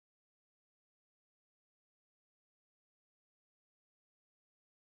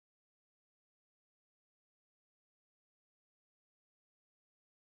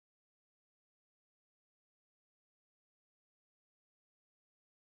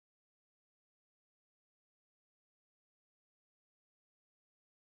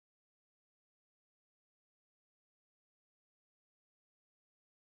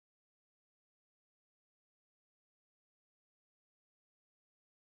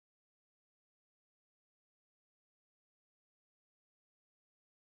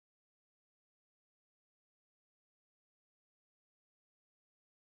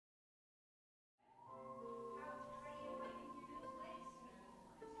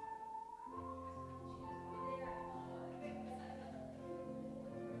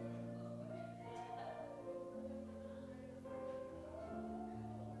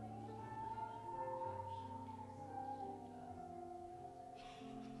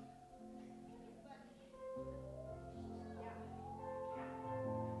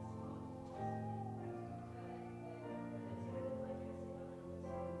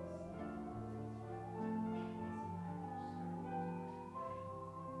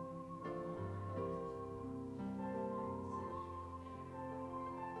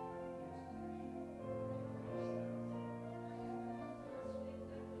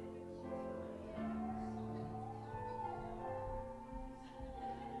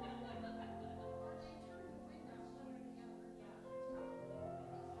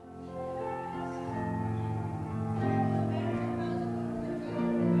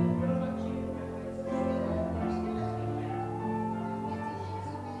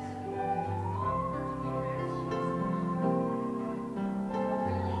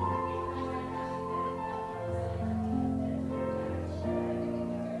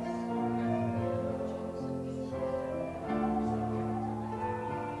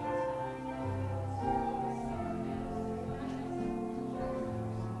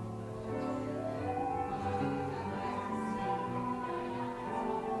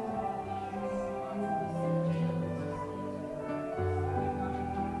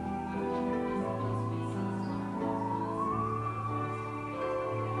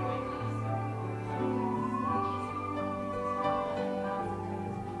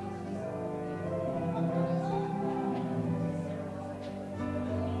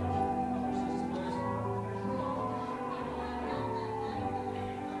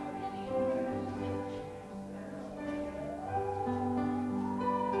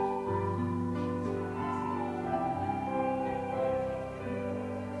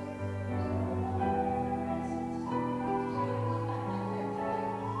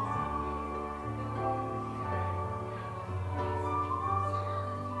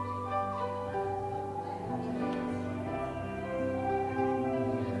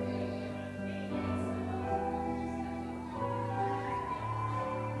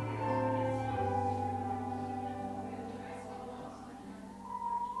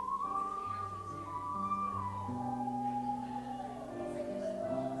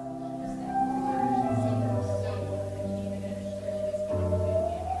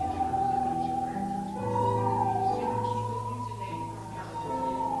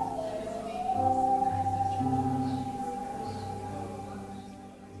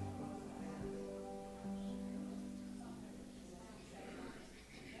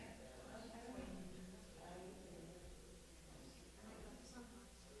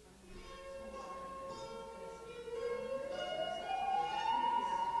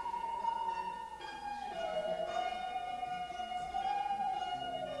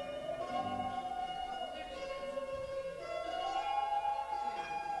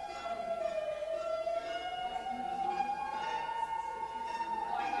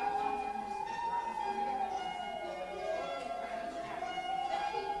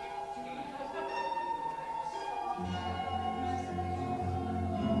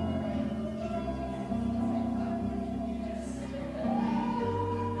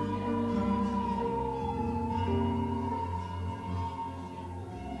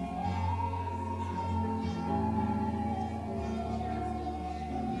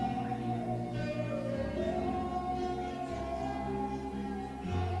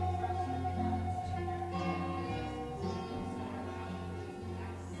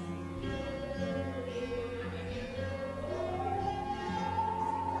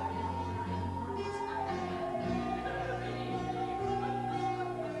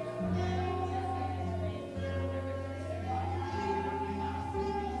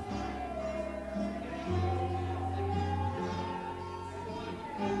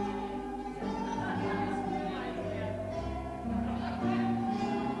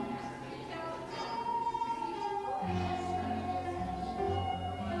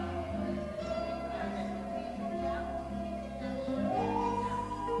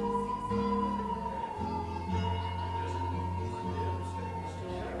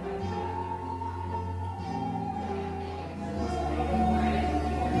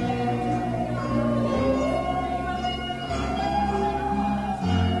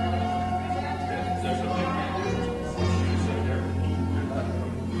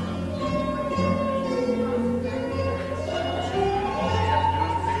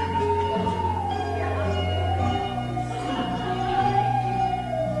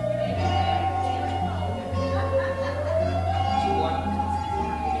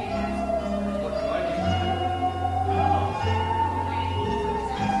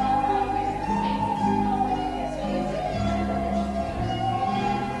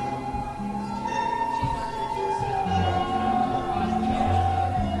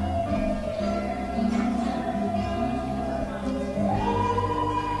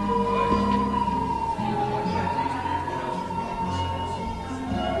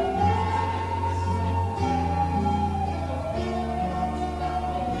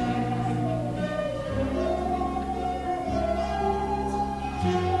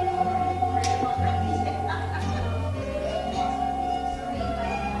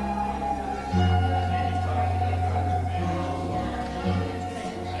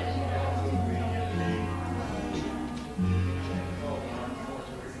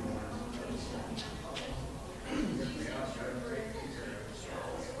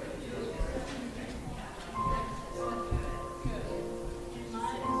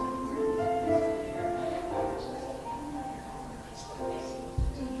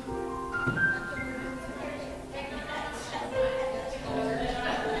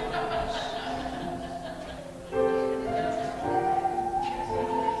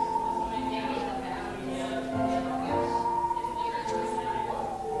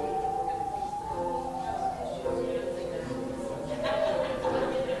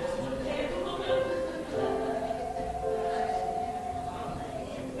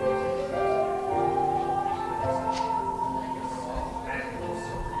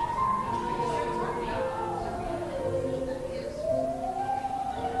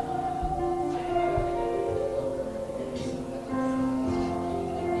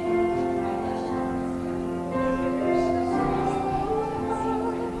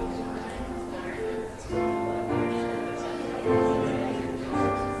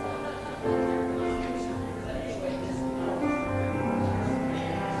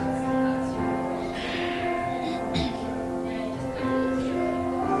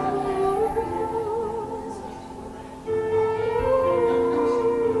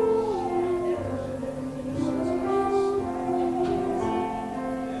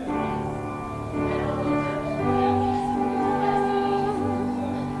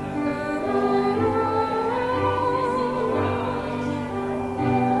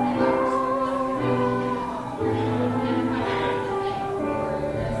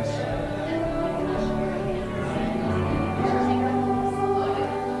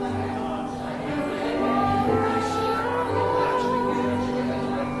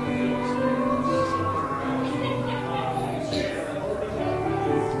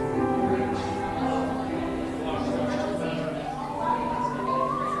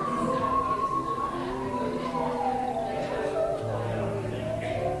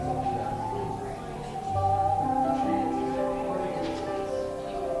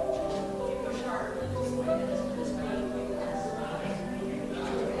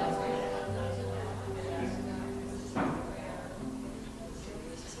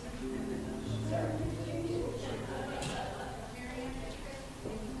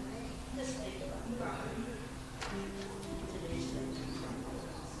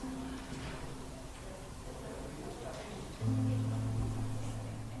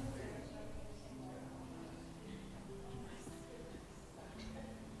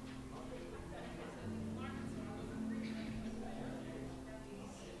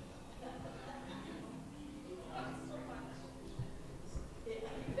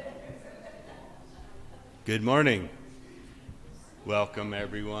Good morning. Welcome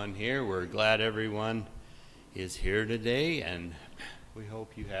everyone here. We're glad everyone is here today, and we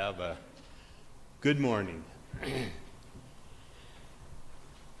hope you have a good morning.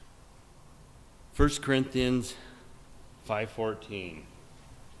 1 Corinthians 5:14.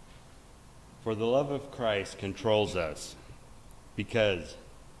 For the love of Christ controls us, because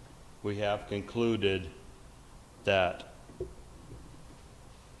we have concluded that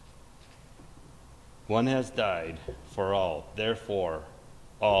one has died for all, therefore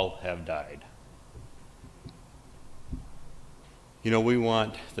all have died. You know, we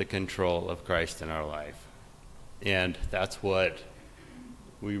want the control of Christ in our life. And that's what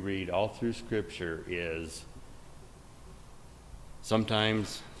we read all through Scripture is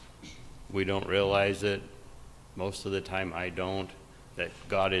sometimes we don't realize it. Most of the time I don't, that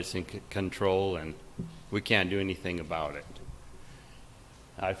God is in control and we can't do anything about it.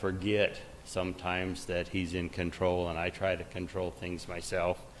 I forget sometimes that he's in control, and I try to control things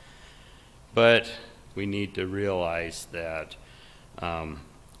myself. But we need to realize that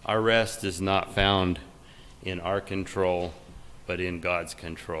our rest is not found in our control, but in God's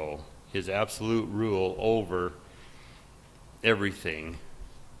control. His absolute rule over everything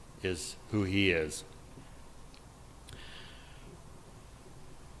is who he is.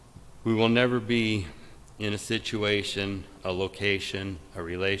 We will never be in a situation, a location, a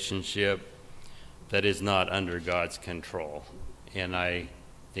relationship that is not under God's control. And I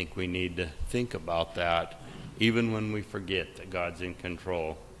think we need to think about that. Even when we forget that God's in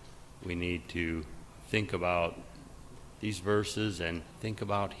control, we need to think about these verses and think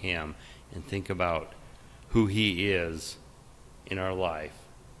about him and think about who he is in our life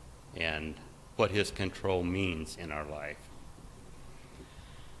and what his control means in our life.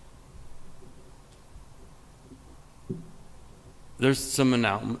 There's some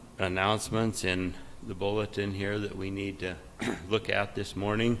announcements in the bulletin here that we need to look at this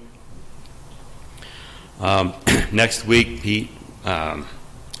morning. Next week, Pete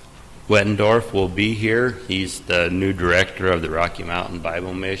Wettendorf will be here. He's the new director of the Rocky Mountain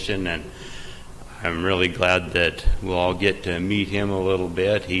Bible Mission, and I'm really glad that we'll all get to meet him a little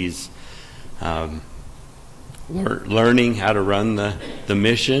bit. He's learning how to run the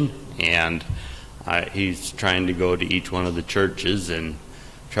mission, and he's trying to go to each one of the churches and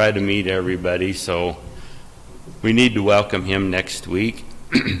try to meet everybody, so we need to welcome him next week.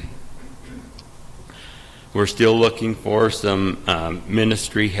 We're still looking for some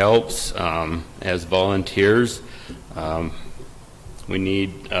ministry helps as volunteers. We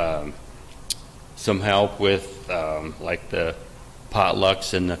need some help with like the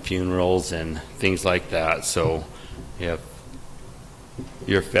potlucks and the funerals and things like that, so if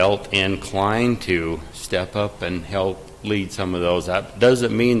you're felt inclined to step up and help lead some of those. That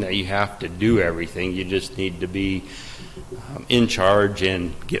doesn't mean that you have to do everything. You just need to be in charge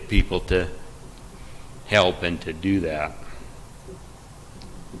and get people to help and to do that.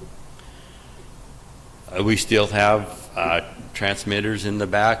 We still have transmitters in the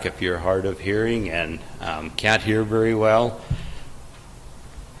back if you're hard of hearing and can't hear very well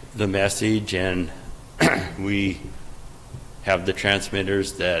the message, and we have the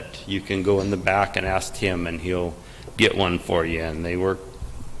transmitters that you can go in the back and ask him and he'll get one for you, and they work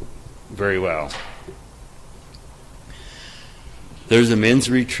very well. There's a men's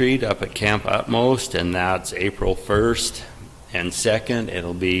retreat up at Camp Utmost, and that's April 1st and 2nd.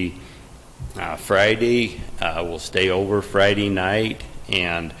 It'll be Friday. We'll stay over Friday night,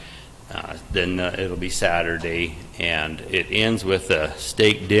 and then it'll be Saturday, and it ends with a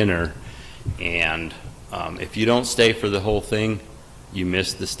steak dinner. And if you don't stay for the whole thing, you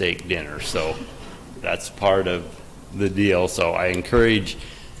miss the steak dinner. So that's part of the deal. So I encourage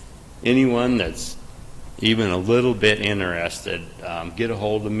anyone that's even a little bit interested, get a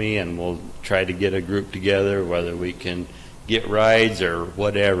hold of me and we'll try to get a group together, whether we can get rides or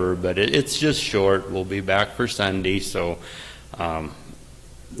whatever. But it's just short. We'll be back for Sunday. So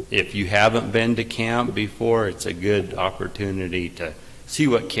if you haven't been to camp before, it's a good opportunity to see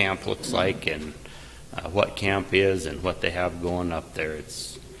what camp looks like and what camp is and what they have going up there.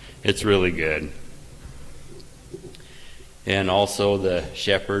 It's really good. And also the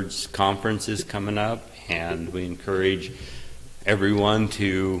Shepherds Conference is coming up, and we encourage everyone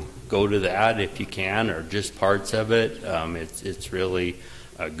to go to that if you can, or just parts of it. It's really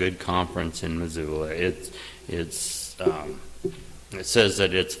a good conference in Missoula. It says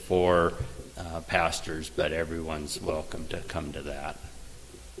that it's for pastors, but everyone's welcome to come to that.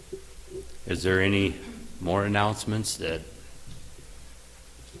 Is there any more announcements that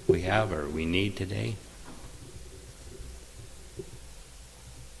we have or we need today?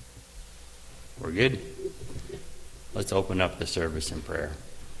 We're good? Let's open up the service in prayer.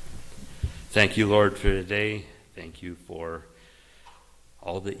 Thank you, Lord, for today. Thank you for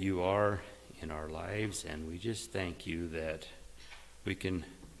all that you are in our lives, and we just thank you that we can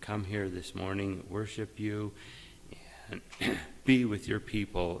come here this morning, worship you, and be with your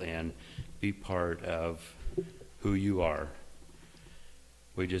people and be part of who you are.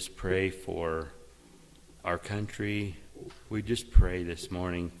 We just pray for our country. We just pray this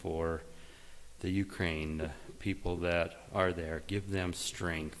morning for the Ukraine, the people that are there. Give them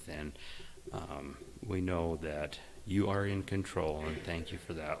strength, and we know that you are in control, and thank you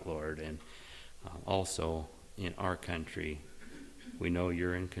for that, Lord. And also in our country, we know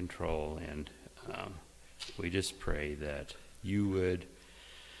you're in control, and we just pray that you would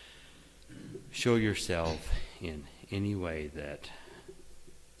show yourself in any way that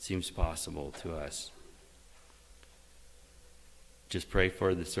seems possible to us. Just pray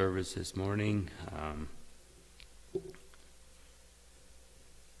for the service this morning.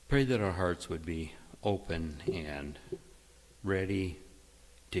 Pray that our hearts would be open and ready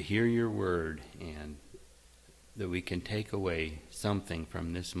to hear your word, and that we can take away something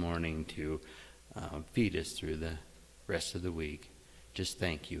from this morning to feed us through the rest of the week. Just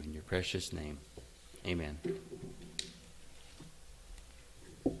thank you in your precious name. Amen.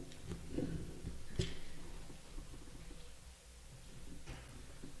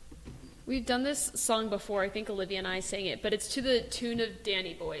 We've done this song before. I think Olivia and I sang it, but it's to the tune of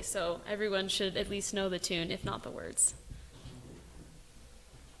Danny Boy, so everyone should at least know the tune, if not the words.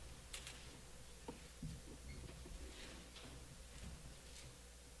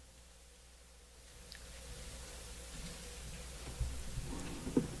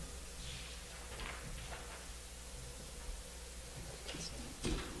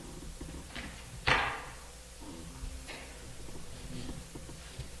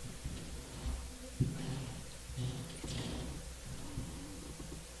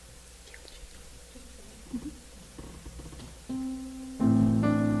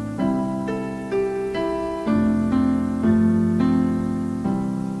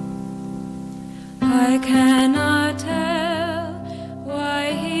 I cannot tell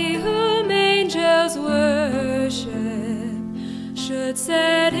why he whom angels worship should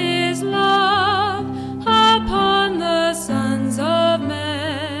set his love upon the sons of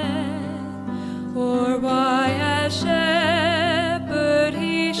men, or why as shepherd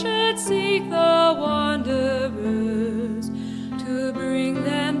he should seek the wanderers to bring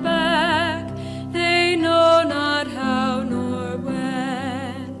them back, they know not how nor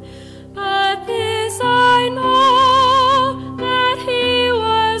when. But this I know, that he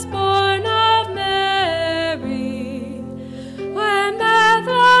was born of Mary, when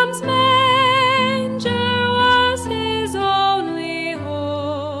Bethlehem's manger was his only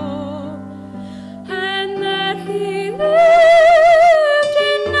home, and that he lived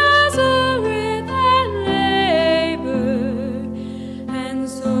in Nazareth and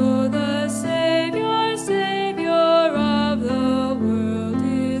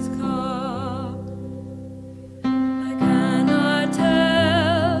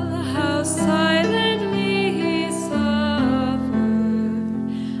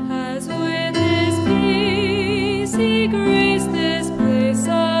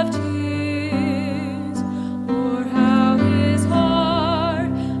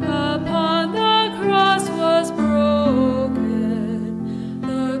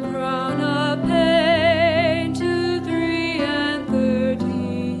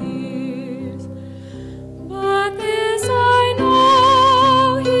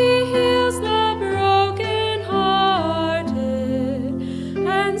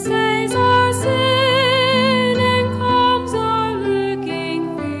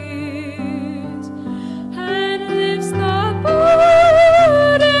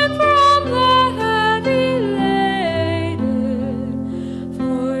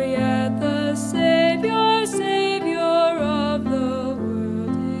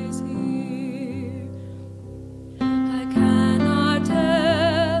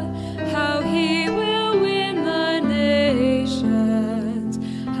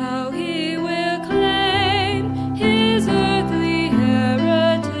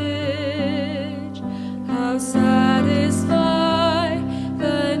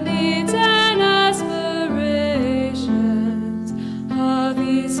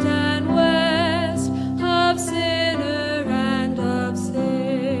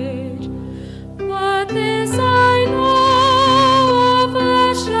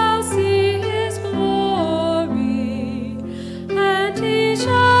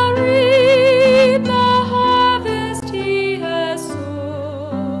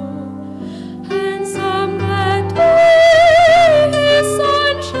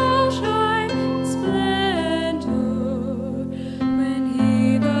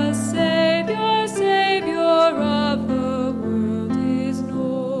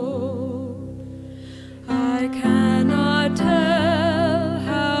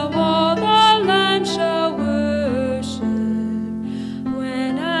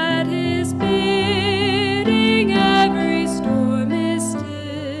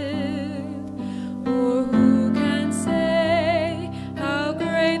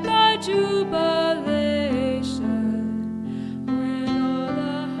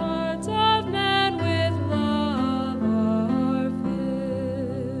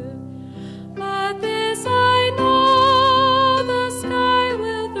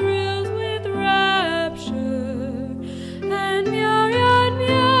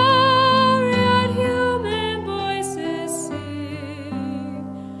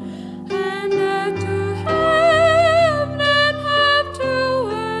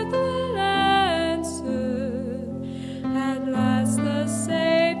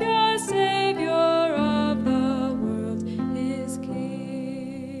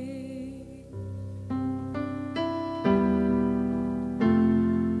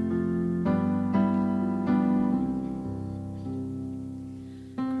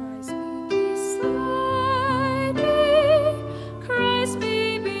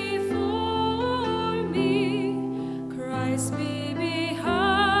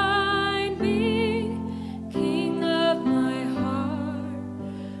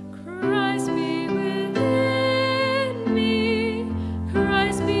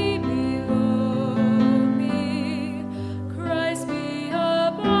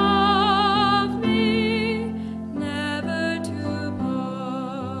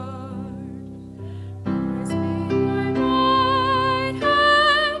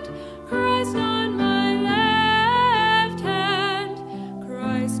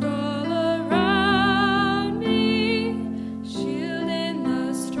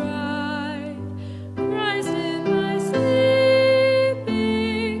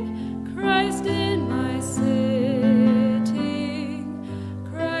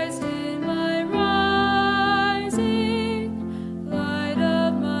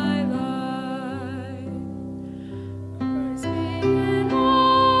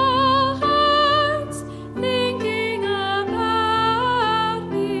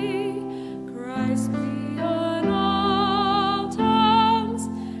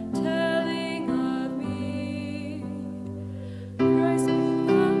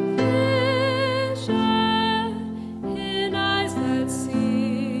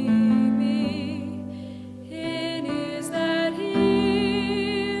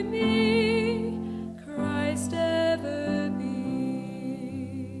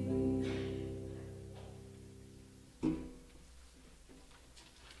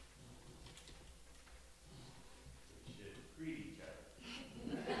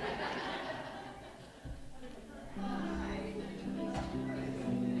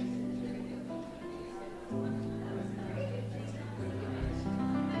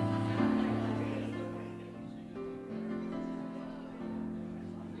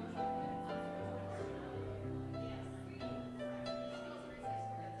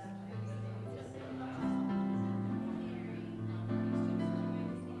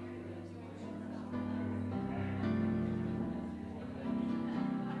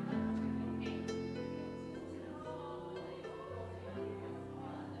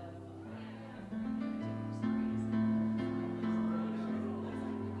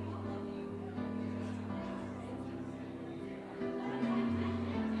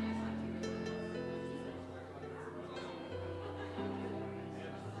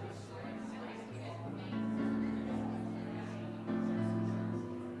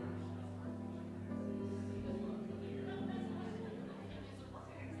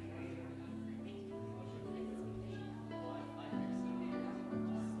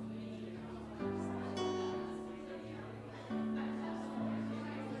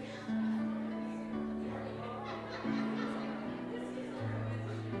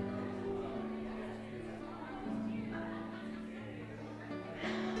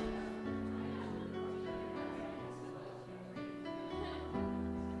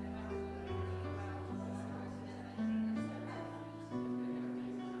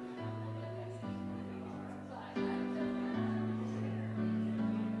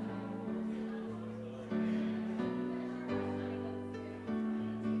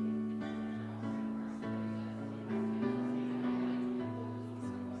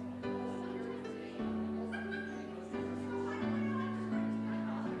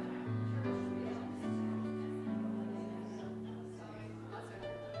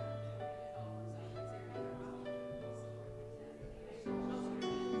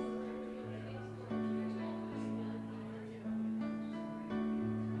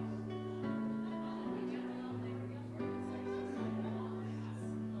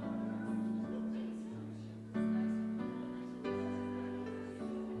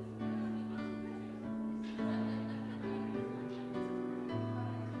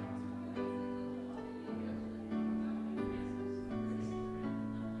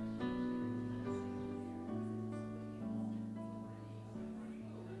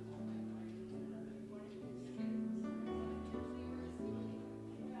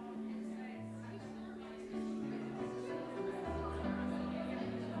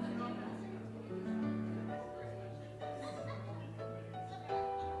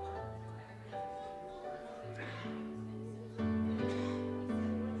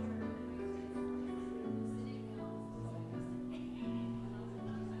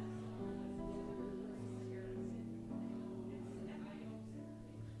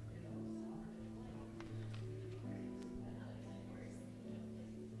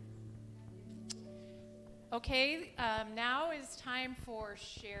Okay, now is time for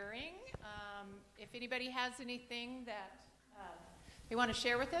sharing. If anybody has anything that they want to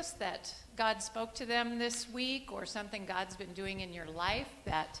share with us that God spoke to them this week, or something God's been doing in your life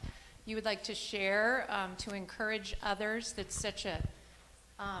that you would like to share to encourage others, that's such an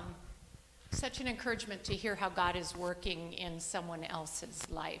encouragement to hear how God is working in someone else's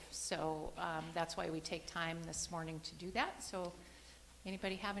life. So that's why we take time this morning to do that. So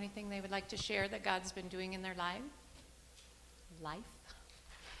anybody have anything they would like to share that God's been doing in their life?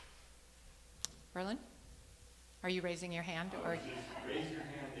 Berlin? Are you raising your hand? Or just raise your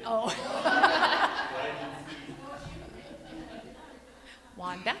hand. Oh.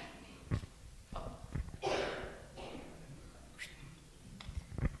 Wanda?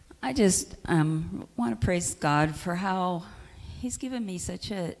 I just want to praise God for how He's given me such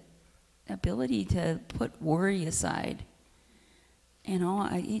a ability to put worry aside.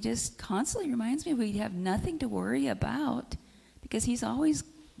 He just constantly reminds me we have nothing to worry about because He's always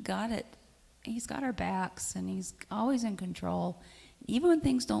got it. He's got our backs, and He's always in control. Even when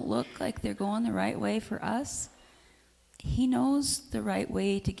things don't look like they're going the right way for us, He knows the right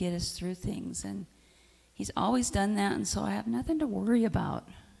way to get us through things, and He's always done that, and so I have nothing to worry about,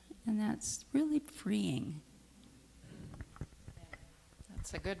 and that's really freeing.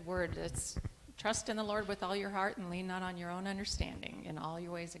 That's a good word. It's trust in the Lord with all your heart and lean not on your own understanding. In all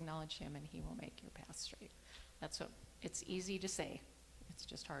your ways acknowledge Him, and He will make your path straight. It's easy to say. It's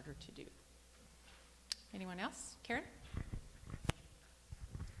just harder to do. Anyone else? Karen?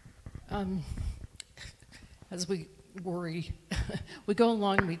 As we worry, we go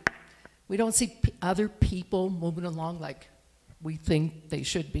along, we don't see other people moving along like we think they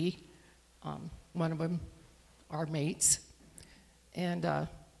should be. One of them, our mates. And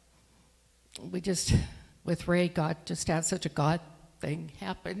with Ray, God just had such a God thing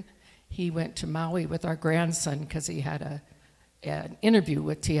happen. He went to Maui with our grandson because he had an interview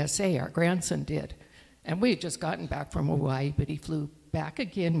with TSA, our grandson did. And we had just gotten back from Hawaii, but he flew back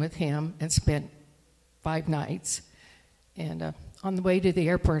again with him and spent 5 nights. And on the way to the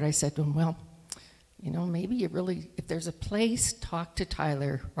airport, I said to him, well, maybe if there's a place, talk to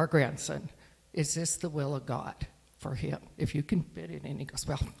Tyler, our grandson. Is this the will of God for him, if you can fit it in? He goes,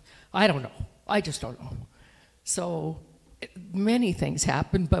 well, I don't know. I just don't know. So many things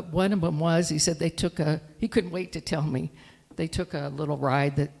happened, but one of them was, he said he couldn't wait to tell me. They took a little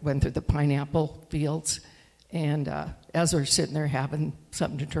ride that went through the pineapple fields, and as we're sitting there having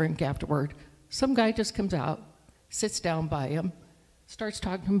something to drink afterward, some guy just comes out, sits down by him, starts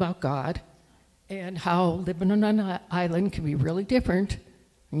talking about God and how living on an island can be really different.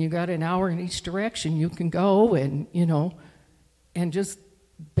 And you got an hour in each direction you can go, and and just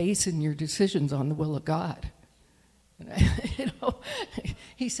basing your decisions on the will of God. And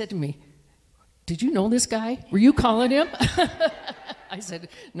he said to me, did you know this guy? Were you calling him? I said,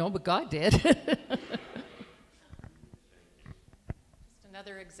 no, but God did. Just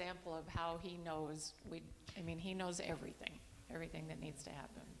another example of how He knows. He knows everything that needs to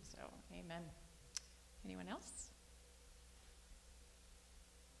happen. So, amen. Anyone else?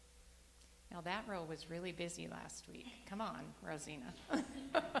 Now that row was really busy last week. Come on, Rosina.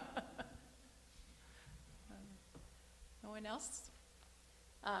 No one else?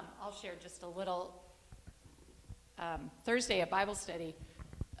 I'll share just a little. Thursday at Bible study,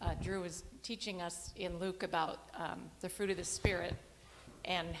 Drew was teaching us in Luke about the fruit of the Spirit,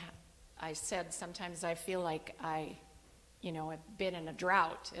 and I said sometimes I feel like I, have been in a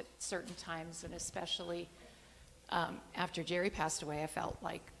drought at certain times, and especially after Jerry passed away, I felt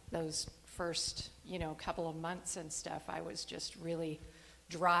like those first, couple of months and stuff, I was just really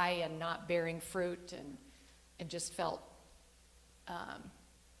dry and not bearing fruit, and just felt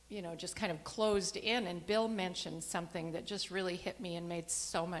just kind of closed in. And Bill mentioned something that just really hit me and made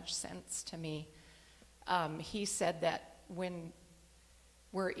so much sense to me. He said that when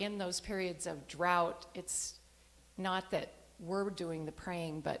we're in those periods of drought, it's not that we're doing the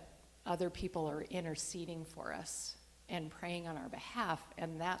praying, but other people are interceding for us and praying on our behalf,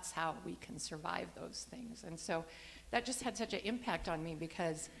 and that's how we can survive those things. And so that just had such an impact on me,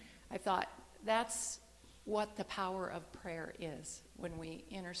 because I thought that's what the power of prayer is, when we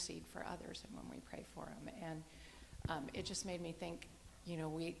intercede for others and when we pray for them. And it just made me think,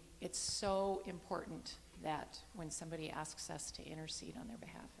 it's so important that when somebody asks us to intercede on their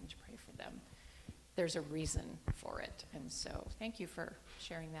behalf and to pray for them, there's a reason for it. And so thank you for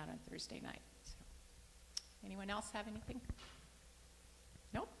sharing that on Thursday night. So, anyone else have anything?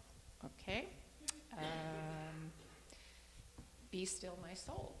 Nope? Okay. Be still my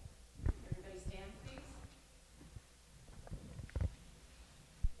soul. Everybody stand, please.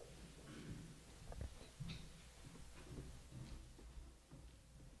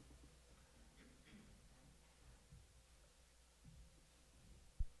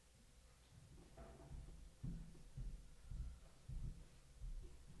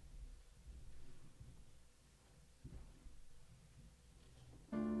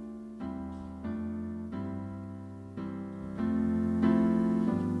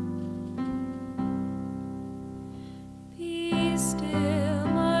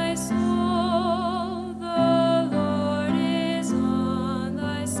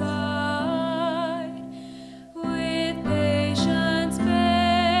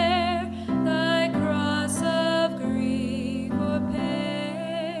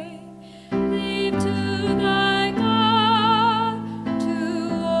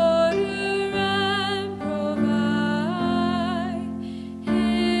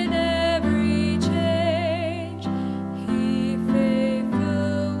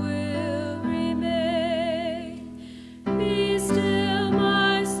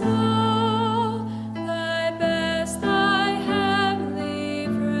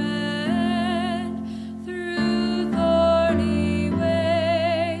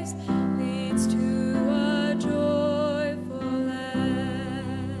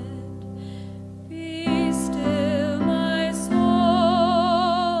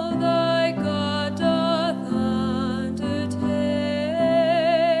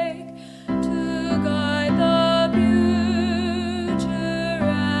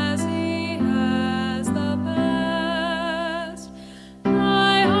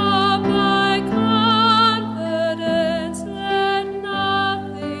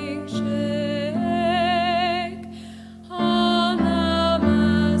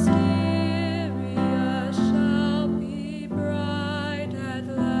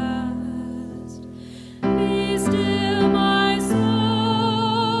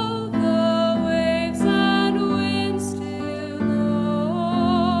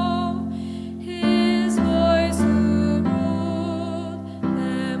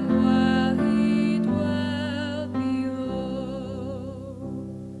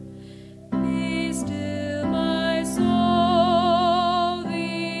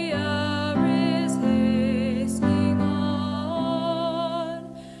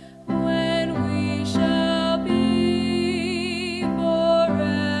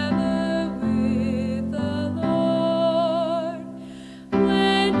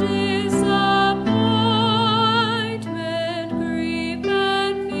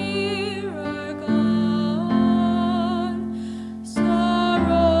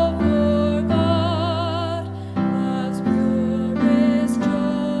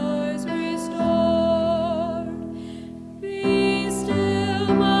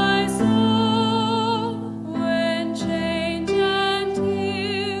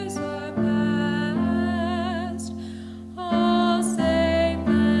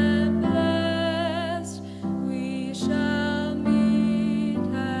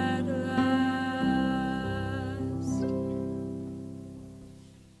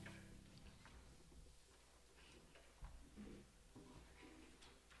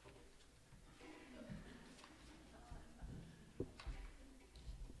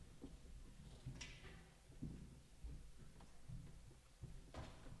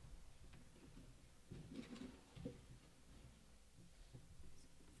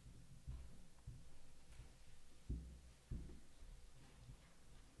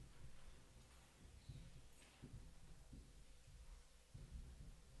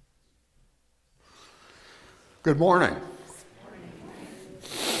 Good morning.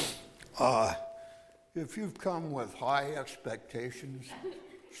 If you've come with high expectations,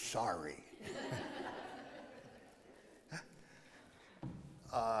 sorry.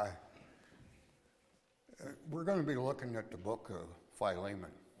 We're going to be looking at the book of Philemon,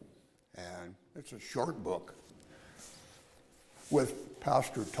 and it's a short book. With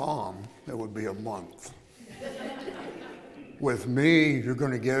Pastor Tom, it would be a month. With me, you're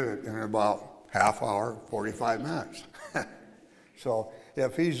going to get it in about half hour, 45 minutes. So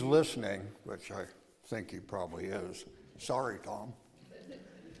if he's listening, which I think he probably is, sorry, Tom.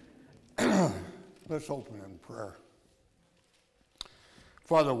 Let's open in prayer.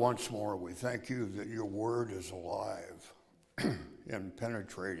 Father, once more, we thank you that your word is alive and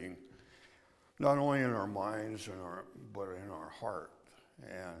penetrating, not only in our minds but in our heart.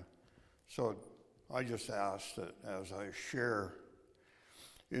 And so I just ask that as I share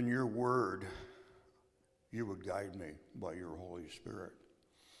in your word, you would guide me by your Holy Spirit.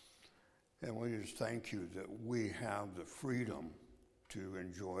 And we just thank you that we have the freedom to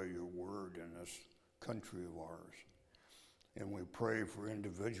enjoy your word in this country of ours. And we pray for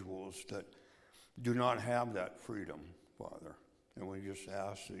individuals that do not have that freedom, Father. And we just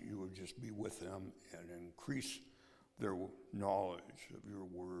ask that you would just be with them and increase their knowledge of your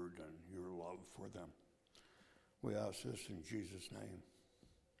word and your love for them. We ask this in Jesus' name.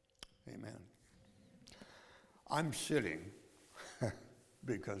 Amen. I'm sitting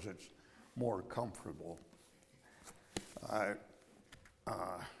because it's more comfortable.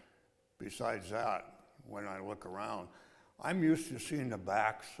 Besides that, when I look around, I'm used to seeing the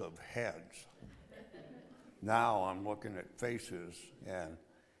backs of heads. Now I'm looking at faces, and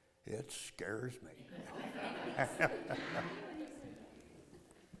it scares me.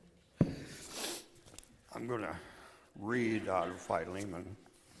 I'm going to read out of Philemon.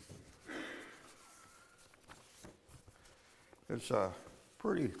 It's a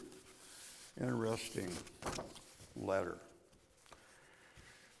pretty interesting letter,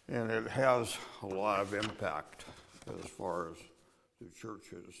 and it has a lot of impact as far as the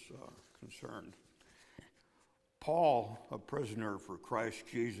church is concerned. Paul, a prisoner for Christ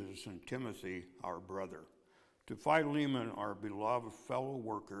Jesus, and Timothy, our brother, to Philemon, our beloved fellow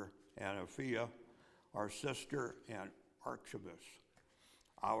worker, and Apphia, our sister, and Archibus,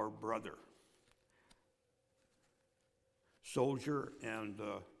 our brother, soldier, and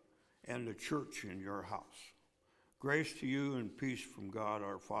the church in your house. Grace to you and peace from God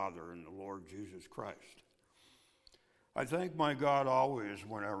our Father and the Lord Jesus Christ. I thank my God always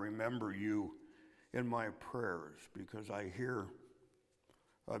when I remember you in my prayers, because I hear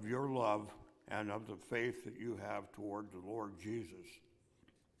of your love and of the faith that you have toward the Lord Jesus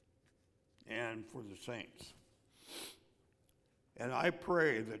and for the saints. And I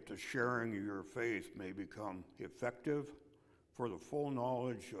pray that the sharing of your faith may become effective for the full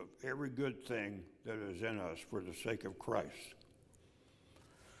knowledge of every good thing that is in us for the sake of Christ.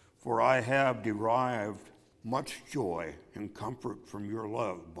 For I have derived much joy and comfort from your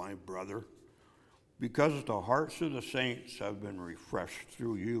love, my brother, because the hearts of the saints have been refreshed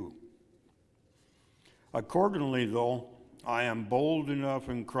through you. Accordingly, though, I am bold enough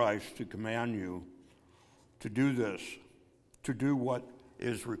in Christ to command you to do this, to do what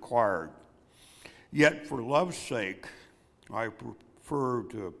is required. Yet for love's sake, I prefer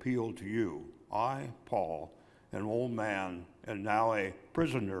to appeal to you. I, Paul, an old man, and now a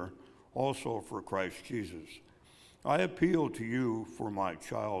prisoner, also for Christ Jesus. I appeal to you for my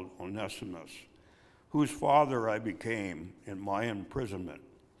child Onesimus, whose father I became in my imprisonment.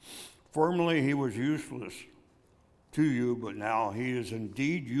 Formerly he was useless to you, but now he is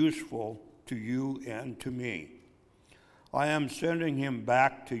indeed useful to you and to me. I am sending him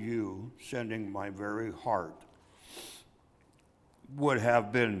back to you, sending my very heart.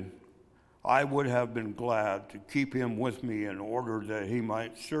 I would have been glad to keep him with me in order that he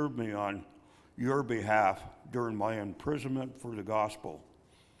might serve me on your behalf during my imprisonment for the gospel.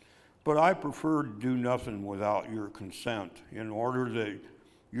 But I prefer to do nothing without your consent, in order that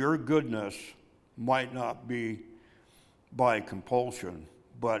your goodness might not be by compulsion,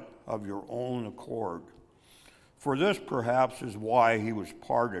 but of your own accord. For this perhaps is why he was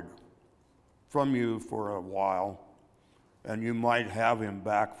parted from you for a while, and you might have him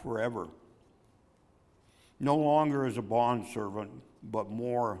back forever. No longer as a bondservant, but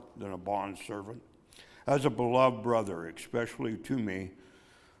more than a bondservant, as a beloved brother, especially to me,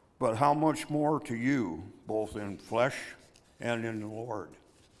 but how much more to you, both in flesh and in the Lord.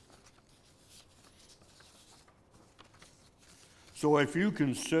 So if you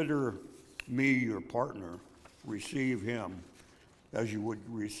consider me your partner, receive him as you would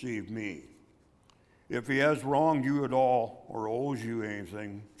receive me. If he has wronged you at all or owes you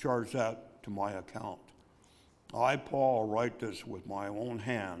anything, charge that to my account. I, Paul, write this with my own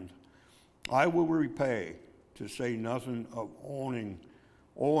hand. I will repay, to say nothing of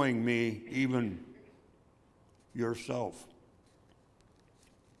owing me even yourself.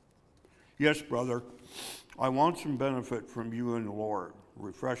 Yes, brother, I want some benefit from you in the Lord.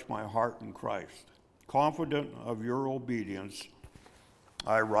 Refresh my heart in Christ. Confident of your obedience,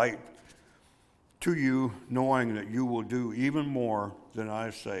 I write to you, knowing that you will do even more than I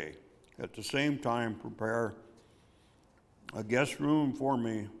say. At the same time, prepare a guest room for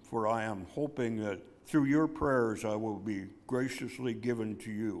me, for I am hoping that through your prayers I will be graciously given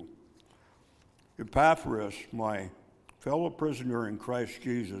to you. Epaphras, my fellow prisoner in Christ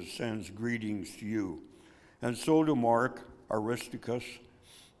Jesus, sends greetings to you, and so do Mark, Aristarchus,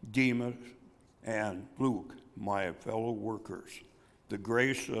 Demas, and Luke, my fellow workers. The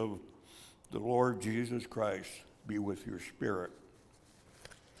grace of the Lord Jesus Christ be with your spirit.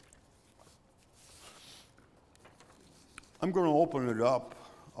 I'm going to open it up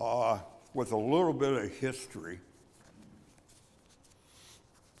with a little bit of history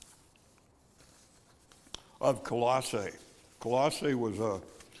of Colossae. Colossae was a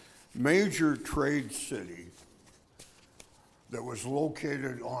major trade city that was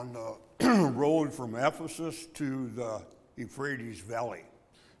located on the road from Ephesus to the Euphrates Valley.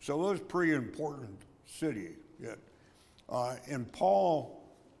 So it was a pretty important city. And Paul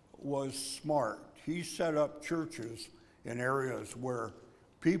was smart. He set up churches in areas where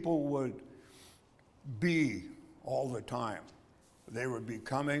people would be all the time. They would be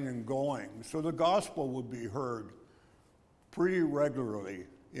coming and going. So the gospel would be heard pretty regularly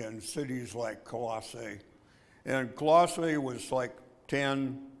in cities like Colossae. And Colossae was like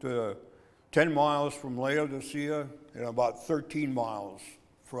 10 miles from Laodicea and about 13 miles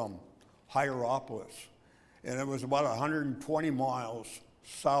from Hierapolis. And it was about 120 miles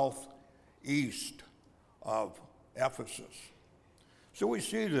southeast of Ephesus. So we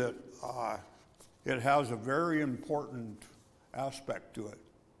see that it has a very important aspect to it.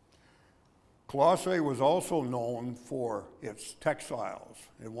 Colossae was also known for its textiles,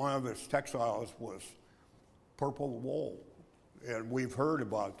 and one of its textiles was purple wool. And we've heard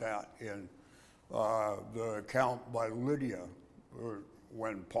about that in the account by Lydia,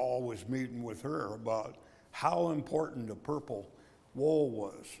 when Paul was meeting with her about how important the purple wool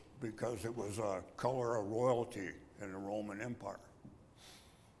was, because it was a color of royalty in the Roman Empire.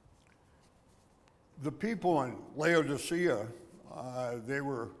 The people in Laodicea, they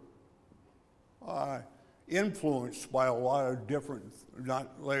were influenced by a lot of different,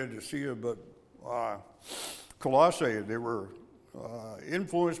 not Laodicea, but Colossae, they were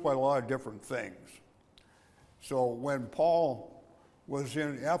influenced by a lot of different things. So when Paul was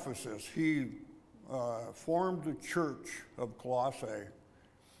in Ephesus, he formed the church of Colossae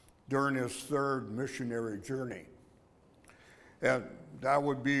during his third missionary journey. And that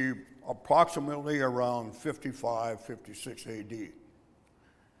would be approximately around 55, 56 AD.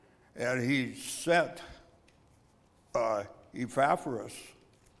 And he set Epaphras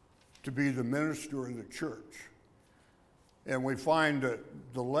to be the minister of the church. And we find that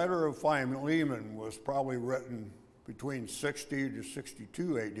the letter of Philemon was probably written between 60 to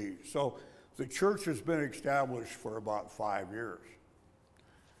 62 AD. So the church has been established for about 5 years.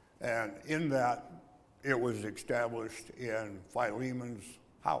 And in that, it was established in Philemon's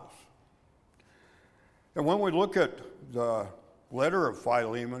house. And when we look at the letter of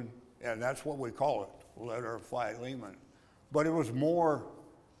Philemon, and that's what we call it, letter of Philemon, but it was more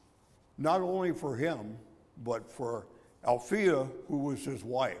not only for him, but for Althea, who was his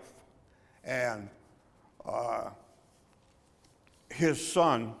wife, and his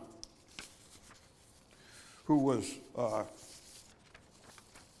son, who was, I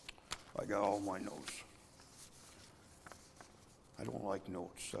got all my notes. I don't like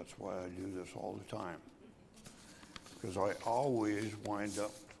notes, that's why I do this all the time, because I always wind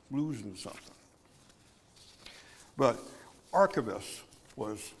up losing something. But Archivus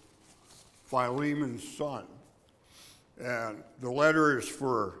was Philemon's son, and the letter is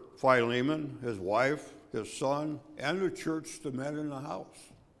for Philemon, his wife, his son, and the church, the men in the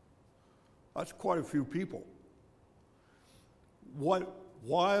house. That's quite a few people.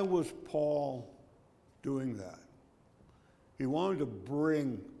 Why was Paul doing that? He wanted to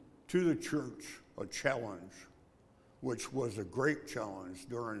bring to the church a challenge, which was a great challenge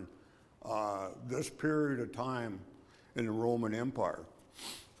during this period of time in the Roman Empire.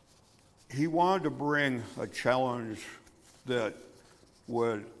 He wanted to bring a challenge that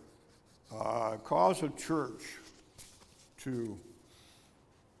would cause a church to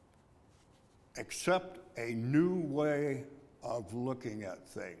accept a new way of looking at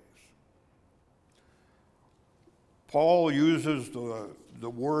things. Paul uses the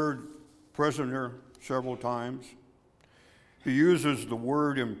word prisoner several times. He uses the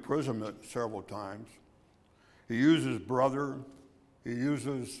word imprisonment several times. He uses brother. He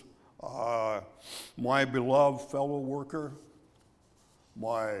uses my beloved fellow worker,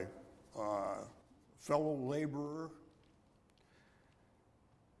 my fellow laborer.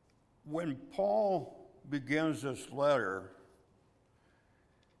 When Paul begins this letter,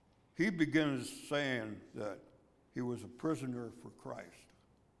 he begins saying that he was a prisoner for Christ.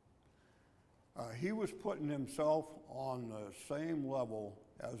 He was putting himself on the same level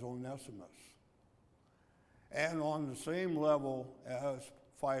as Onesimus and on the same level as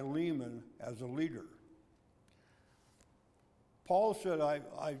Philemon as a leader. Paul said,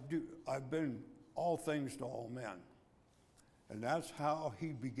 I've been all things to all men. And that's how he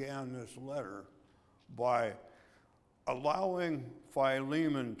began this letter, by allowing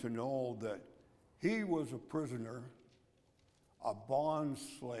Philemon to know that he was a prisoner, a bond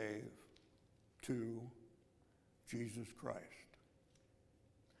slave to Jesus Christ.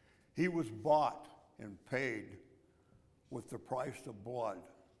 He was bought and paid with the price of blood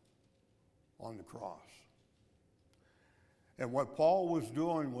on the cross. And what Paul was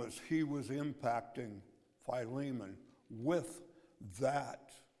doing was he was impacting Philemon with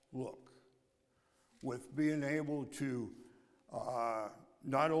that look, with being able to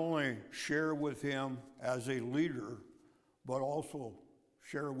not only share with him as a leader, but also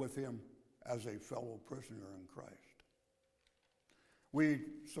share with him as a fellow prisoner in Christ. We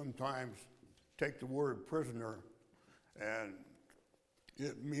sometimes take the word prisoner and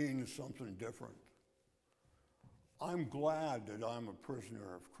it means something different. I'm glad that I'm a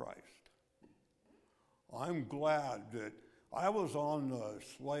prisoner of Christ. I'm glad that I was on the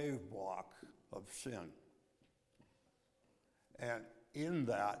slave block of sin. And in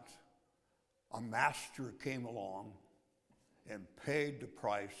that, a master came along and paid the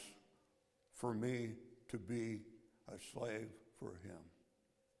price for me to be a slave for him.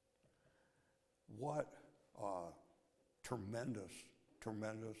 What a tremendous,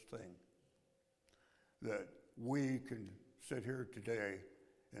 tremendous thing that we can sit here today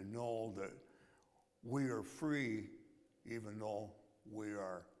and know that we are free even though we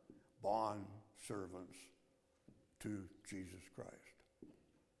are bond servants to Jesus Christ.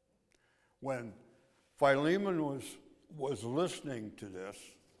 When Philemon was listening to this,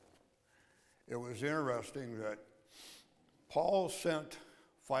 it was interesting that Paul sent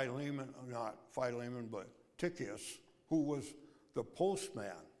not Philemon, but Tychicus, who was the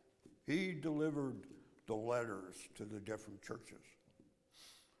postman. He delivered the letters to the different churches.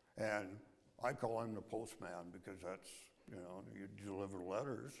 And I call him the postman because that's, you deliver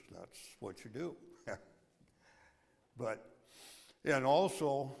letters, that's what you do. And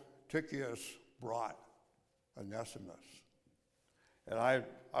also Tychicus brought Onesimus. And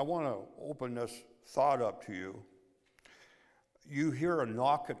I want to open this thought up to you. You hear a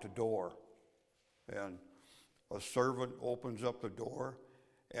knock at the door, and a servant opens up the door,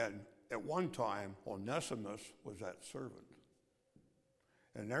 and at one time, Onesimus was that servant.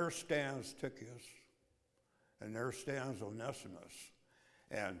 And there stands Tychicus, and there stands Onesimus.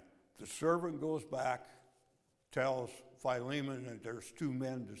 And the servant goes back, tells Philemon that there's two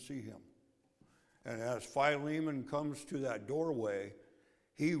men to see him. And as Philemon comes to that doorway,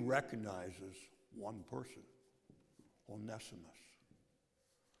 he recognizes one person, Onesimus.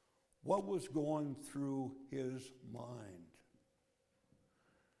 What was going through his mind?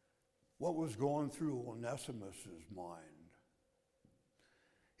 What was going through Onesimus' mind?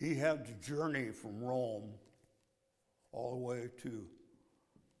 He had to journey from Rome all the way to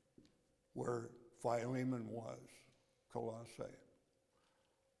where Philemon was, Colossae.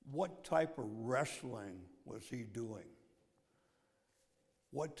 What type of wrestling was he doing?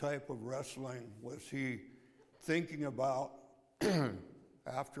 What type of wrestling was he thinking about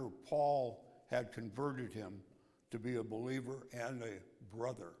after Paul had converted him to be a believer and a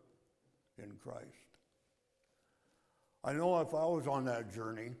brother in Christ? I know if I was on that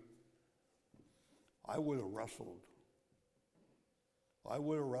journey, I would have wrestled. I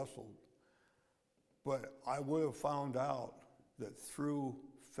would have wrestled. But I would have found out that through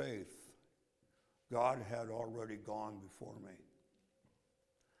faith, God had already gone before me.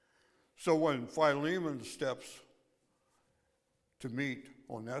 So when Philemon steps to meet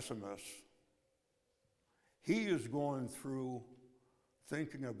Onesimus, he is going through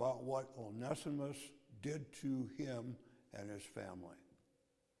thinking about what Onesimus did to him and his family.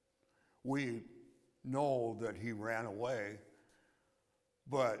 We know that he ran away,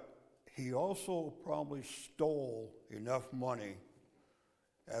 but he also probably stole enough money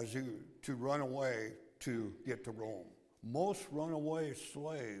to run away to get to Rome. Most runaway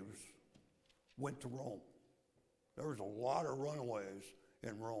slaves went to Rome. There was a lot of runaways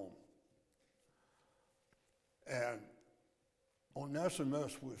in Rome. And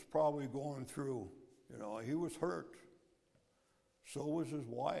Onesimus was probably going through, he was hurt. So was his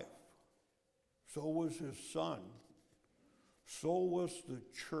wife. So was his son. So was the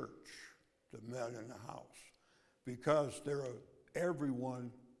church, the men in the house. Because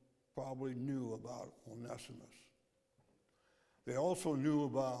everyone probably knew about Onesimus. They also knew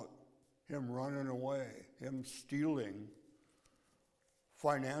about him running away, him stealing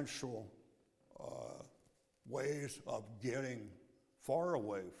financial ways of getting far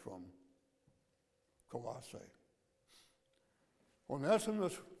away from Colossae.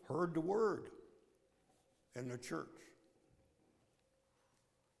 Onesimus heard the word in the church.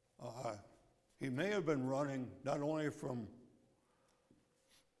 He may have been running not only from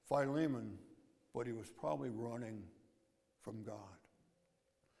Philemon, but he was probably running from God,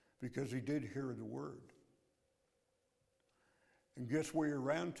 because he did hear the word. And guess where he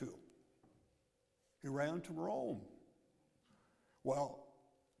ran to? He ran to Rome. Well,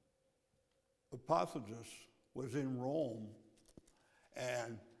 Epaphroditus was in Rome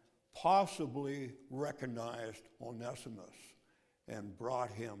and possibly recognized Onesimus and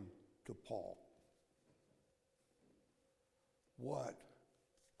brought him to Paul. What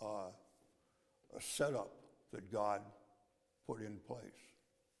a setup that God put in place.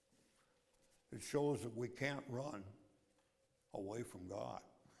 It shows that we can't run away from God.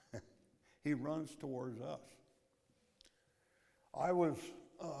 He runs towards us.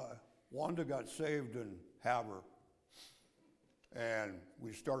 Wanda got saved in Havre, and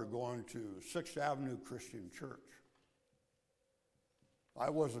we started going to 6th Avenue Christian Church. I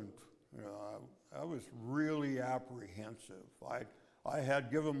wasn't, I was really apprehensive. I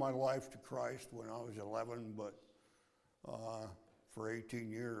had given my life to Christ when I was 11, but for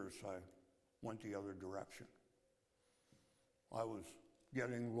 18 years I went the other direction. I was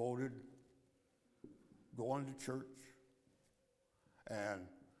getting loaded, going to church, and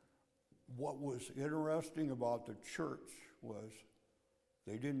what was interesting about the church was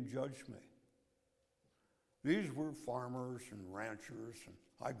they didn't judge me. These were farmers and ranchers, and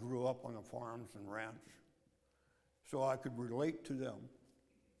I grew up on the farms and ranch, so I could relate to them.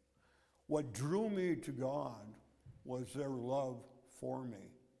 What drew me to God was their love for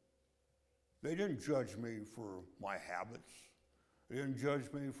me. They didn't judge me for my habits. They didn't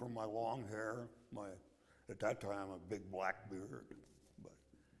judge me for my long hair, at that time, a big black beard,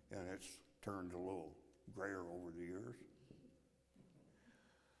 and it's turned a little grayer over the years.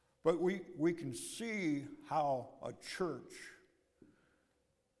 But we can see how a church,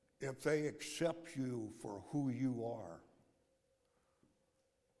 if they accept you for who you are,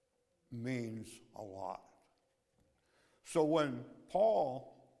 means a lot. So when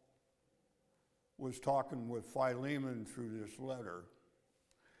Paul was talking with Philemon through this letter,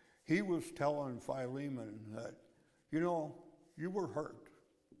 he was telling Philemon that, you were hurt.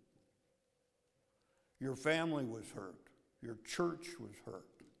 Your family was hurt. Your church was hurt.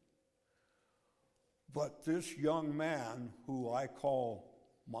 But this young man, who I call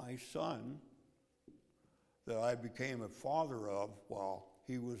my son, that I became a father of while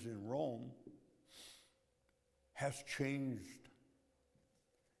he was in Rome, has changed.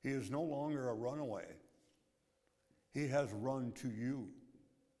 He is no longer a runaway. He has run to you.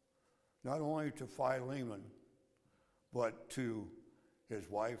 Not only to Philemon, but to his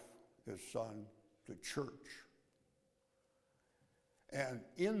wife, his son, the church. And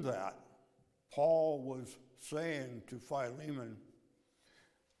in that, Paul was saying to Philemon,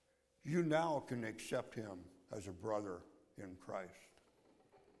 you now can accept him as a brother in Christ.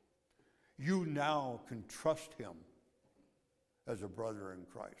 You now can trust him as a brother in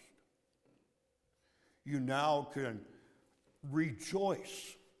Christ. You now can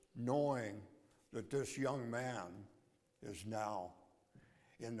rejoice knowing that this young man is now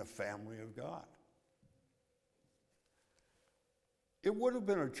in the family of God. It would have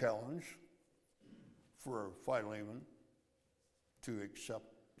been a challenge for Philemon to accept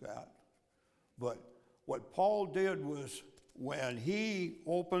that. But what Paul did was, when he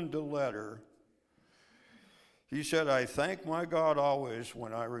opened the letter, he said, I thank my God always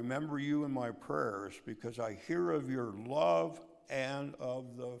when I remember you in my prayers, because I hear of your love and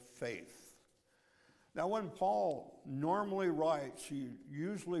of the faith. Now, when Paul normally writes, he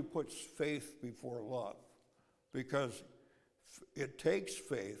usually puts faith before love, because it takes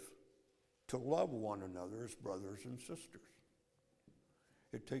faith to love one another as brothers and sisters.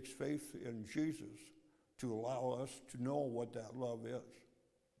 It takes faith in Jesus to allow us to know what that love is.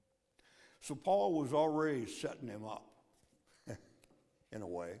 So Paul was already setting him up, in a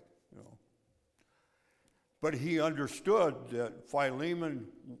way, you know. But he understood that Philemon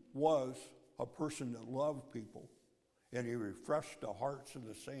was a person that loved people, and he refreshed the hearts of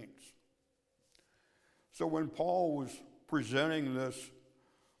the saints. So when Paul was presenting this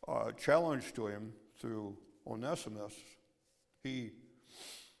challenge to him through Onesimus, he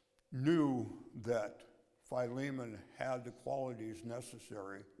knew that Philemon had the qualities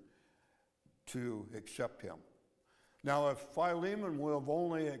necessary to accept him. Now, if Philemon would have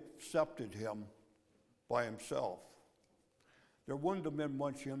only accepted him by himself, there wouldn't have been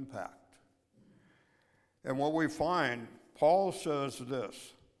much impact. And what we find, Paul says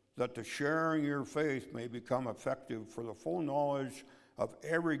this, that the sharing your faith may become effective for the full knowledge of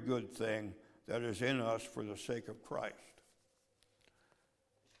every good thing that is in us for the sake of Christ.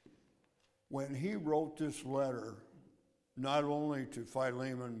 When he wrote this letter, not only to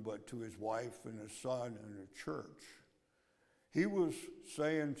Philemon, but to his wife and his son and the church, he was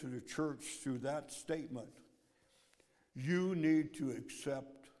saying to the church through that statement, you need to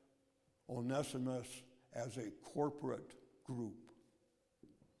accept Onesimus as a corporate group.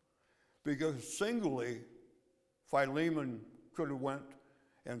 Because singly, Philemon could have went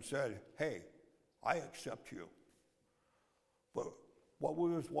and said, hey, I accept you. But what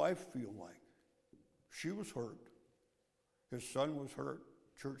would his wife feel like? She was hurt. His son was hurt.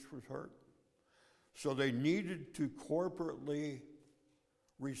 Church was hurt. So they needed to corporately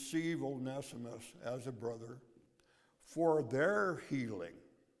receive Onesimus as a brother for their healing.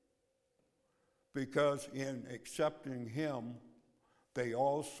 Because in accepting him, they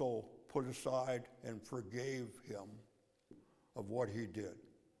also put aside and forgave him of what he did.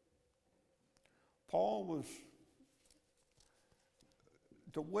 Paul was,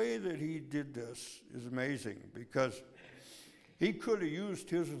 the way that he did this is amazing, because he could have used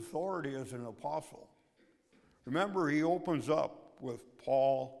his authority as an apostle. Remember, he opens up with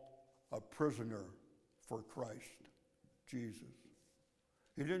Paul, a prisoner for Christ, Jesus.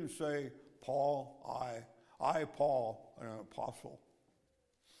 He didn't say, Paul, I, Paul, an apostle.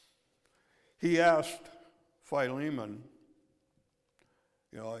 He asked Philemon,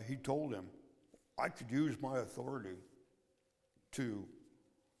 he told him, I could use my authority to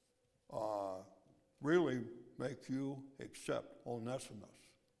really make you accept Onesimus.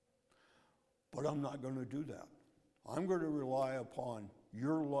 But I'm not going to do that. I'm going to rely upon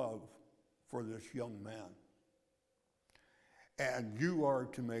your love for this young man. And you are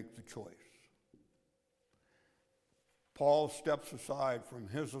to make the choice. Paul steps aside from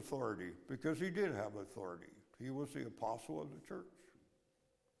his authority, because he did have authority. He was the apostle of the church,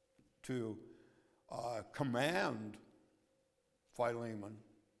 to command Philemon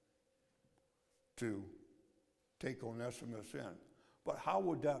to take Onesimus in. But how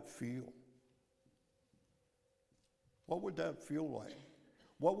would that feel? What would that feel like?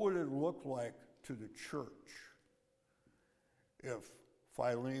 What would it look like to the church if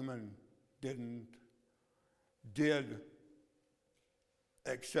Philemon did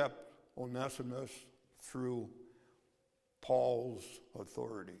accept Onesimus through Paul's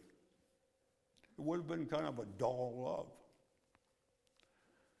authority? It would have been kind of a dull love.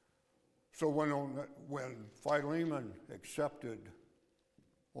 So when Philemon accepted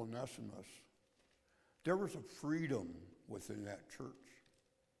Onesimus, there was a freedom within that church.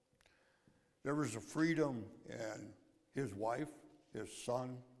 There was a freedom in his wife, his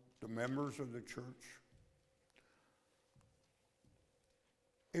son, the members of the church.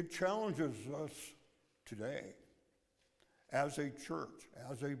 It challenges us today as a church,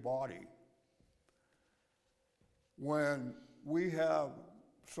 as a body, when we have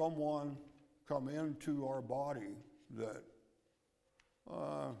someone come into our body that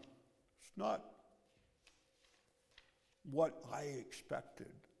it's not what I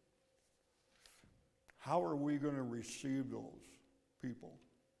expected. How are we going to receive those people?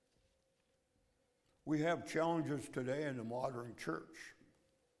 We have challenges today in the modern church.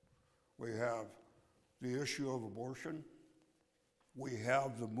 We have the issue of abortion. We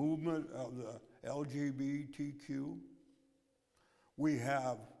have the movement of the LGBTQ. We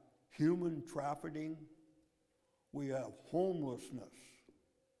have human trafficking. We have homelessness.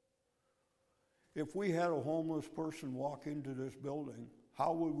 If we had a homeless person walk into this building,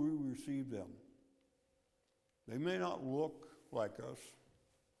 how would we receive them? They may not look like us.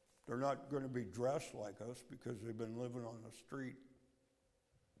 They're not going to be dressed like us because they've been living on the street.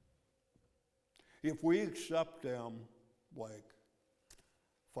 If we accept them like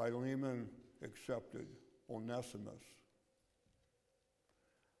Philemon accepted Onesimus,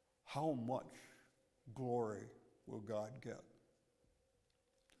 how much glory will God get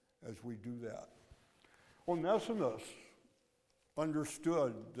as we do that? Onesimus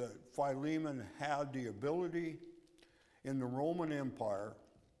understood that Philemon had the ability in the Roman Empire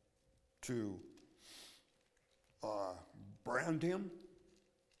to brand him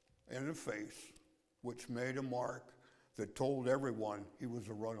in the face, which made a mark that told everyone he was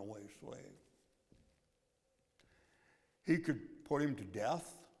a runaway slave. He could put him to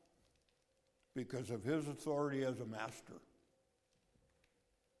death because of his authority as a master.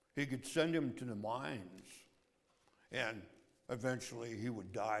 He could send him to the mines, and eventually he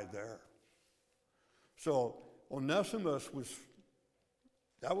would die there. So Onesimus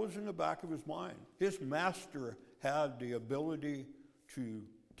that was in the back of his mind. His master had the ability to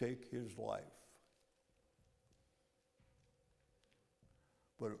take his life.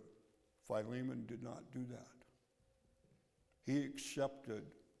 But Philemon did not do that. He accepted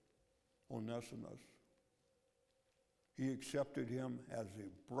Onesimus. He accepted him as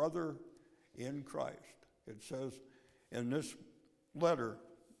a brother in Christ. It says in this letter,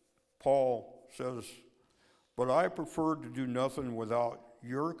 Paul says, "But I preferred to do nothing without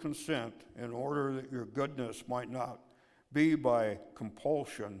your consent, in order that your goodness might not be by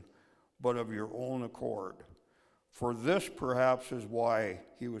compulsion, but of your own accord. For this perhaps is why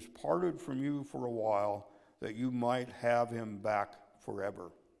he was parted from you for a while, that you might have him back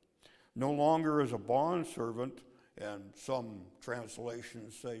forever. No longer as a bondservant," and some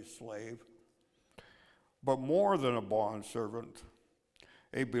translations say slave, "but more than a bondservant,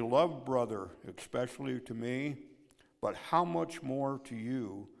 a beloved brother, especially to me, but how much more to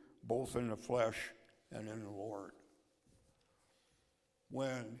you, both in the flesh and in the Lord."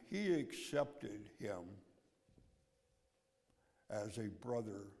 When he accepted him as a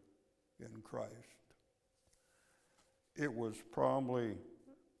brother in Christ, it was probably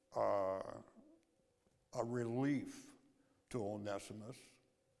a relief to Onesimus,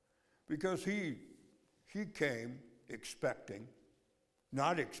 because he came expecting,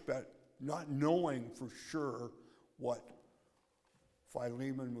 not knowing for sure what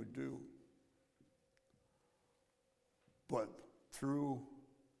Philemon would do. But through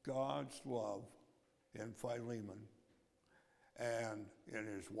God's love in Philemon and in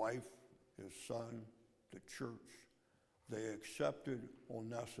his wife, his son, the church, they accepted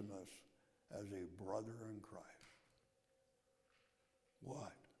Onesimus as a brother in Christ.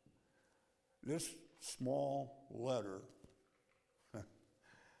 What? This small letter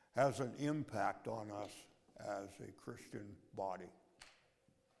has an impact on us as a Christian body.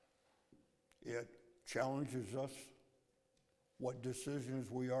 It challenges us what decisions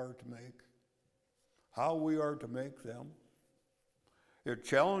we are to make, how we are to make them. It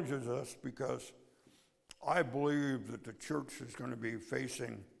challenges us because I believe that the church is going to be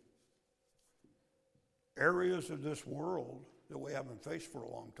facing areas of this world that we haven't faced for a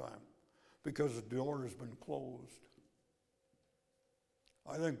long time because the door has been closed.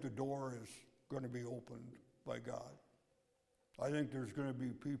 I think the door is going to be opened by God. I think there's going to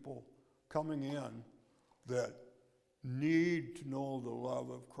be people coming in that need to know the love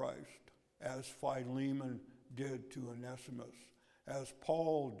of Christ, as Philemon did to Onesimus, as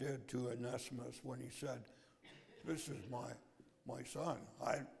Paul did to Onesimus when he said, "This is my son.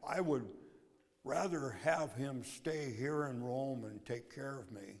 I would rather have him stay here in Rome and take care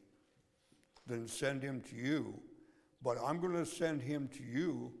of me than send him to you. But I'm going to send him to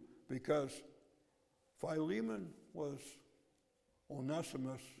you because Philemon was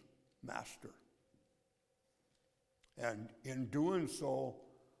Onesimus' master." And in doing so,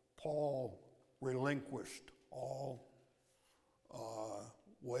 Paul relinquished all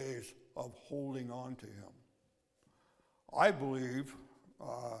ways of holding on to him. I believe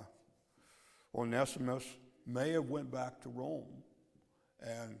Onesimus may have went back to Rome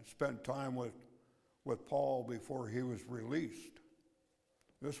and spent time with Paul before he was released.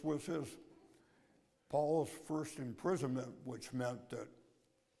 This was Paul's first imprisonment, which meant that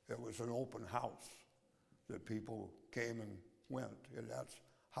it was an open house, that people came and went. And that's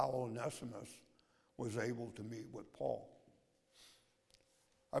how Onesimus was able to meet with Paul.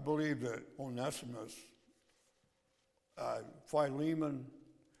 I believe that Onesimus, Philemon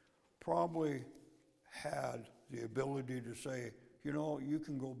probably had the ability to say, you know, you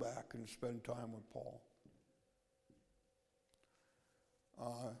can go back and spend time with Paul.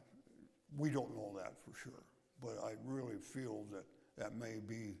 We don't know that for sure, but I really feel that that may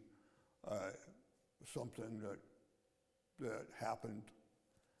be something that happened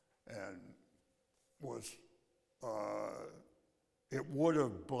and was, it would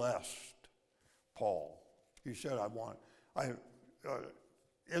have blessed Paul. He said,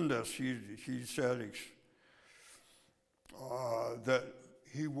 in this, he said that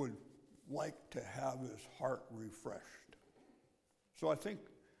he would like to have his heart refreshed. So I think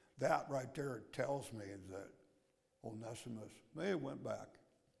that right there tells me that Onesimus may have went back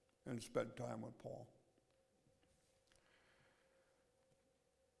and spent time with Paul.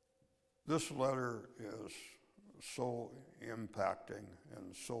 This letter is so impacting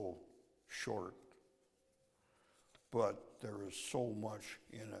and so short, but there is so much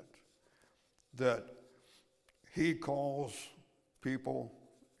in it that he calls people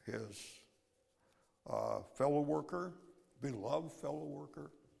his fellow worker, beloved fellow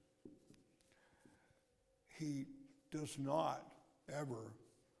worker. He does not ever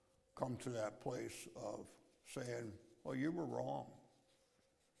come to that place of saying, well, you were wrong,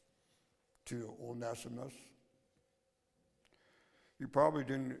 to Onesimus. He probably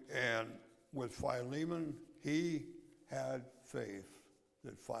didn't, and with Philemon, he had faith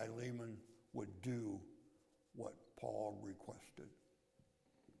that Philemon would do what Paul requested.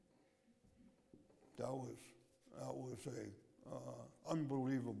 That was a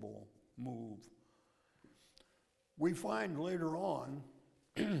unbelievable move. We find later on,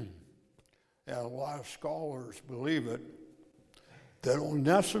 and a lot of scholars believe it, that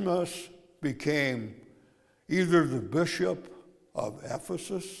Onesimus became either the bishop of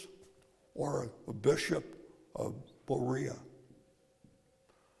Ephesus or the bishop of Berea.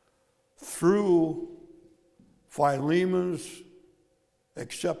 Through Philemon's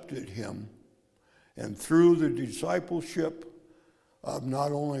accepted him, and through the discipleship of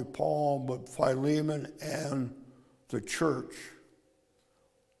not only Paul, but Philemon and the church,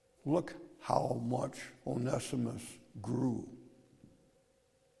 look how much Onesimus grew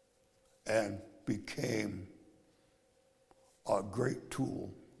and became a great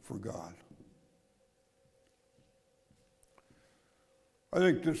tool for God. I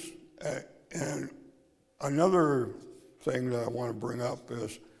think this, and another thing that I want to bring up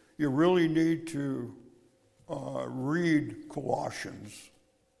is you really need to read Colossians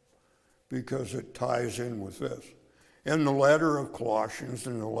because it ties in with this. And the letter of Colossians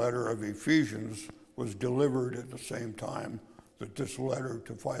and the letter of Ephesians was delivered at the same time that this letter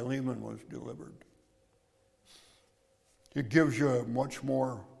to Philemon was delivered. It gives you a much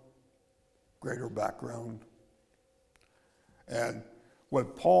more greater background. And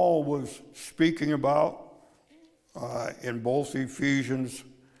what Paul was speaking about in both Ephesians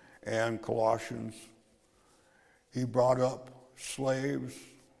and Colossians, he brought up slaves,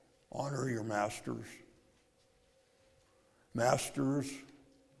 honor your masters. Masters,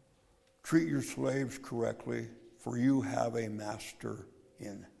 treat your slaves correctly, for you have a master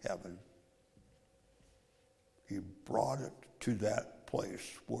in heaven. He brought it to that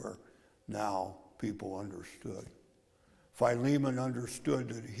place where now people understood. Philemon understood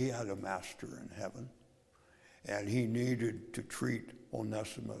that he had a master in heaven, and he needed to treat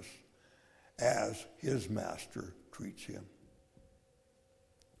Onesimus as his master treats him.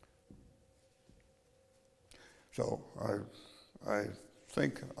 So I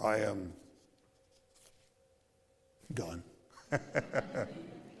think I am done.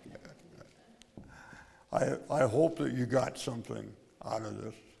 I hope that you got something out of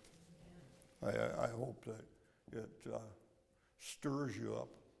this. I hope that it stirs you up.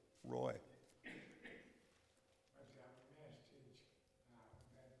 Roy.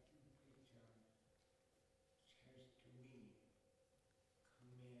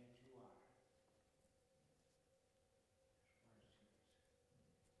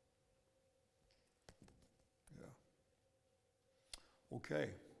 Okay,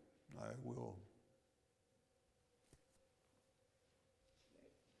 I will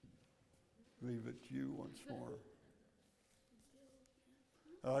leave it to you once more.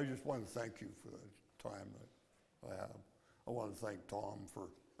 I just want to thank you for the time that I have. I want to thank Tom for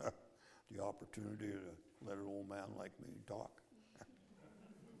the opportunity to let an old man like me talk.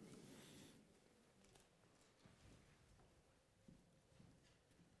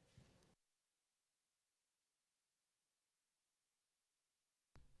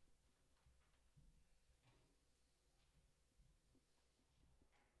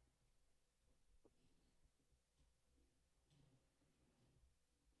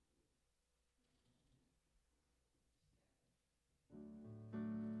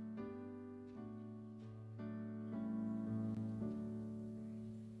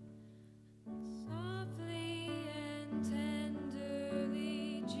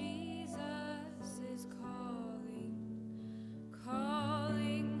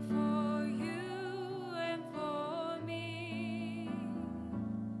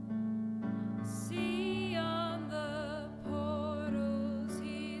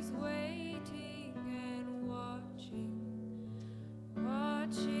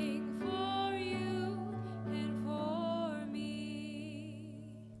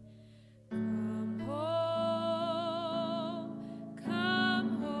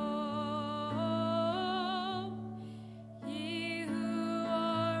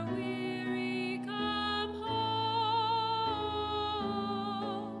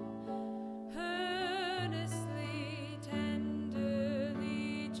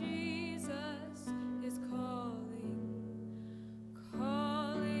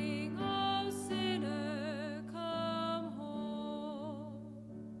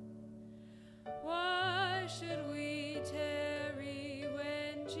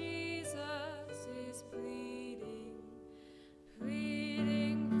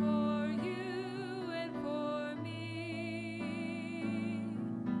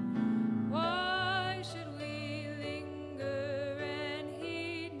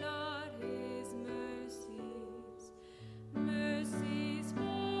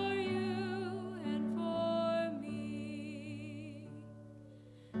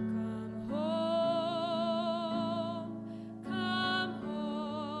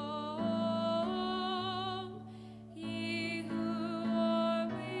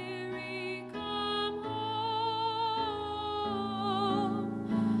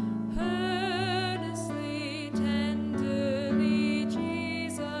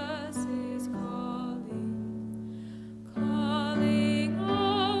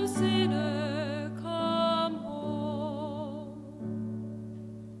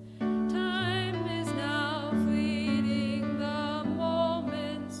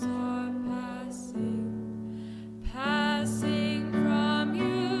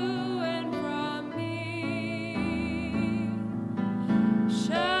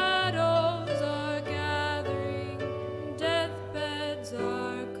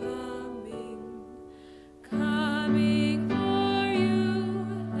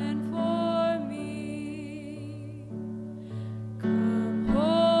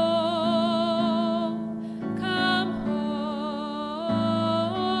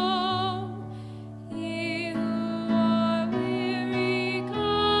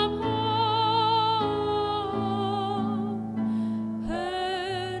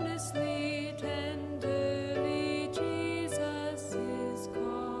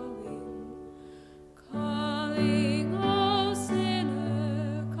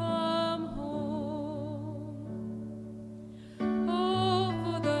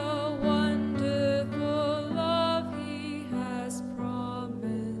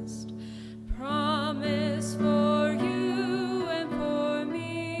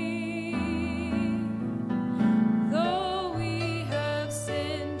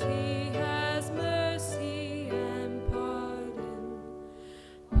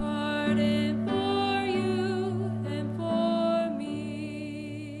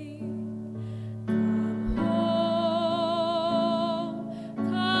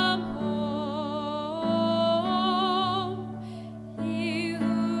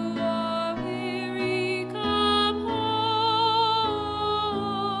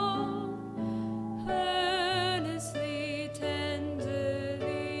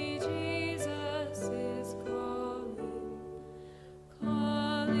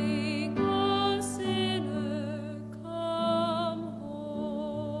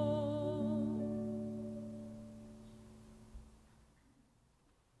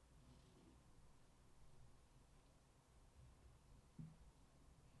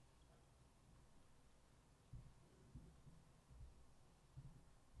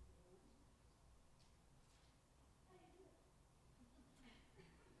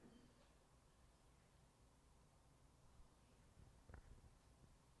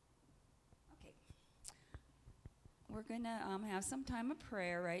 we're going to have some time of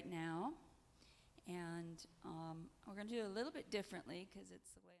prayer right now. And we're going to do it a little bit differently because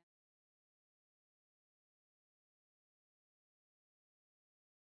it's the way